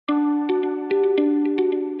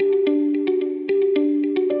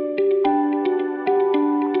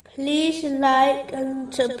like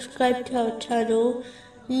and subscribe to our channel.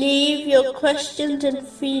 Leave your questions and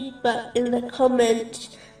feedback in the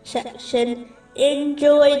comments section.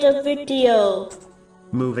 Enjoy the video.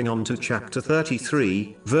 Moving on to chapter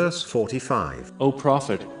 33, verse 45. O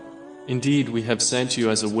Prophet, indeed we have sent you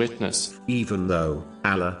as a witness. Even though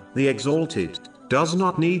Allah, the Exalted, does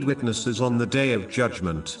not need witnesses on the Day of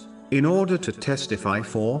Judgment, in order to testify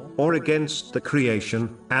for or against the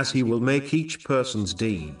creation, as He will make each person's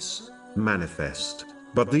deeds manifest.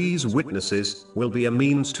 But these witnesses will be a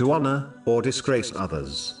means to honor or disgrace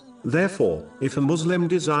others. Therefore, if a Muslim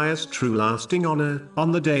desires true lasting honor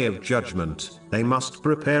on the Day of Judgment, they must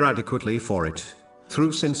prepare adequately for it,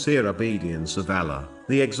 through sincere obedience of Allah,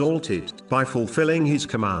 the Exalted, by fulfilling His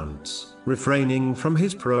commands, refraining from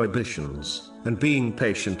His prohibitions, and being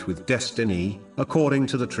patient with destiny, according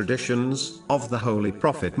to the traditions of the Holy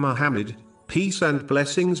Prophet Muhammad, peace and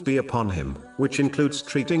blessings be upon him, which includes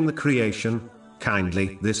treating the creation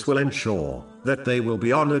kindly. This will ensure that they will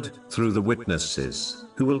be honored through the witnesses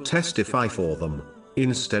who will testify for them,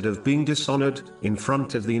 instead of being dishonored in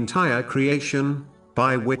front of the entire creation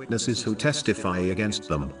by witnesses who testify against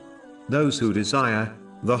them. Those who desire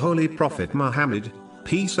the Holy Prophet Muhammad,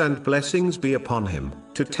 peace and blessings be upon him,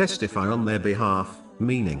 to testify on their behalf,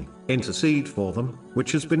 meaning intercede for them,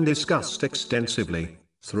 which has been discussed extensively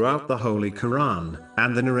throughout the Holy Quran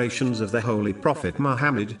and the narrations of the Holy Prophet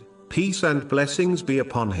Muhammad, peace and blessings be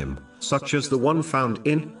upon him, such as the one found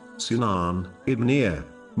in Sunan Ibn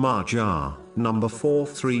Majah, number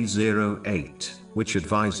 4308, which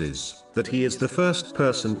advises that he is the first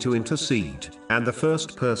person to intercede, and the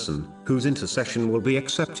first person whose intercession will be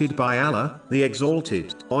accepted by Allah, the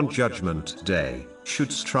Exalted, on Judgment Day,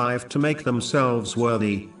 should strive to make themselves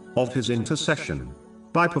worthy of his intercession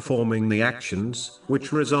by performing the actions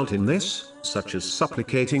which result in this, such as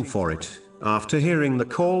supplicating for it, after hearing the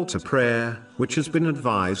call to prayer, which has been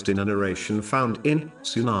advised in a narration found in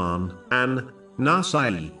Sunan an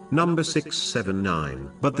Nasai, number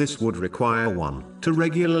 679. But this would require one to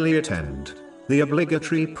regularly attend the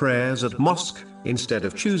obligatory prayers at mosque, instead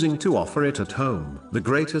of choosing to offer it at home. The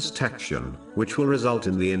greatest action, which will result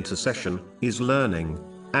in the intercession, is learning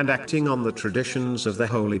and acting on the traditions of the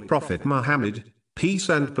Holy Prophet Muhammad, peace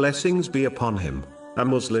and blessings be upon him. A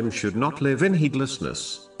Muslim should not live in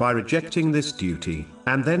heedlessness by rejecting this duty,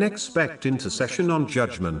 and then expect intercession on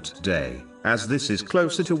Judgment Day, as this is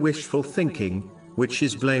closer to wishful thinking, which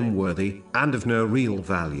is blameworthy and of no real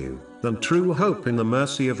value, than true hope in the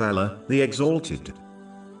mercy of Allah, the Exalted.